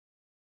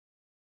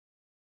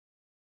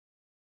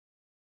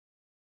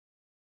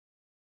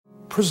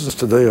Prisons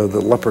today are the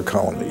leper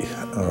colony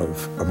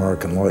of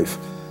American life.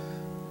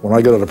 When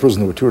I got out of prison,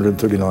 there were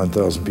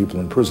 239,000 people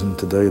in prison.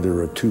 Today, there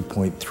are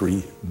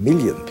 2.3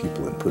 million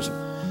people in prison.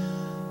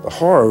 The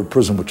horror of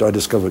prison, which I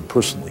discovered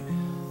personally,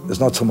 is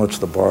not so much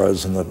the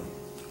bars and the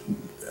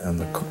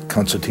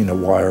concertina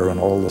wire and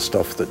all the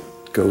stuff that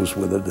goes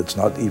with it. It's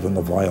not even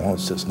the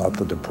violence. It's not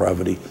the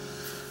depravity.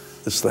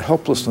 It's the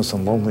helplessness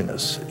and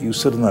loneliness. You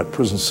sit in that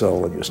prison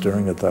cell and you're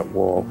staring at that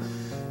wall.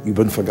 You've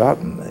been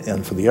forgotten.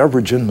 And for the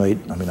average inmate,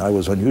 I mean, I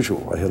was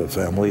unusual. I had a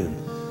family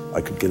and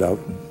I could get out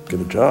and get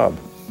a job.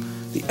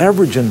 The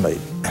average inmate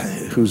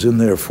who's in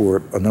there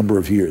for a number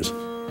of years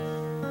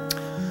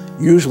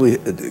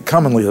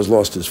commonly has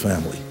lost his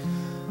family.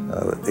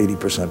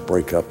 80%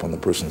 break up when the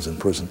person's in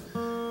prison.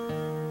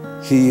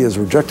 He is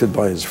rejected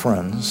by his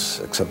friends,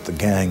 except the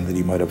gang that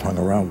he might have hung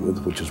around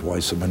with, which is why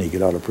so many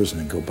get out of prison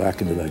and go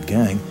back into that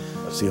gang.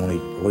 That's the only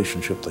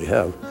relationship they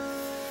have.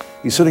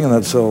 He's sitting in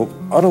that cell,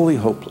 utterly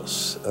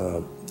hopeless.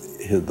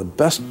 The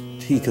best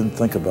he can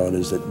think about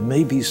is that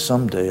maybe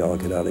someday I'll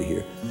get out of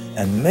here,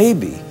 and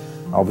maybe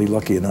I'll be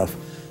lucky enough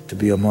to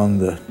be among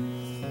the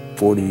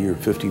 40 or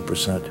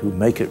 50% who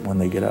make it when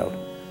they get out.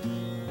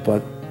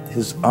 But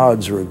his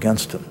odds are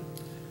against him.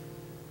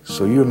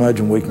 So you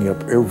imagine waking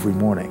up every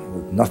morning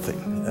with nothing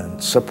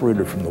and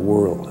separated from the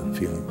world and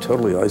feeling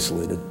totally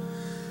isolated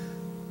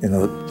in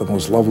the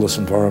most loveless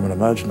environment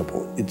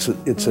imaginable. It's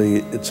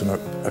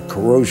a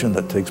corrosion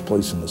that takes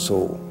place in the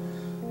soul.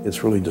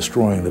 It's really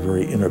destroying the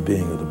very inner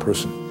being of the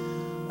person.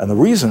 And the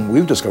reason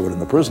we've discovered in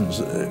the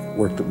prisons,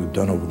 work that we've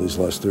done over these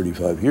last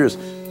 35 years,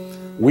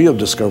 we have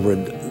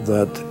discovered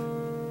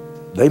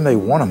that they may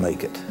want to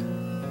make it,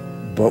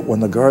 but when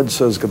the guard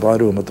says goodbye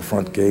to him at the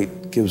front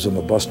gate, gives him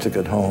a bus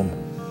ticket home,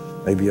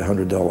 maybe a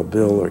 $100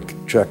 bill or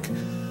check,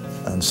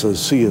 and says,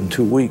 see you in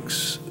 2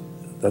 weeks,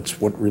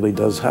 that's what really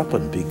does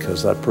happen,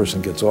 because that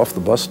person gets off the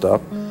bus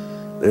stop,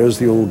 there's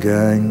the old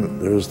gang,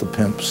 there's the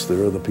pimps,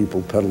 there are the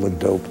people peddling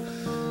dope,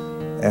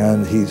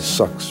 and he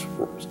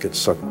gets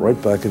sucked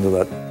right back into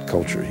that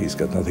culture. He's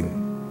got nothing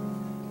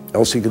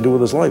else he can do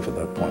with his life at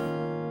that point.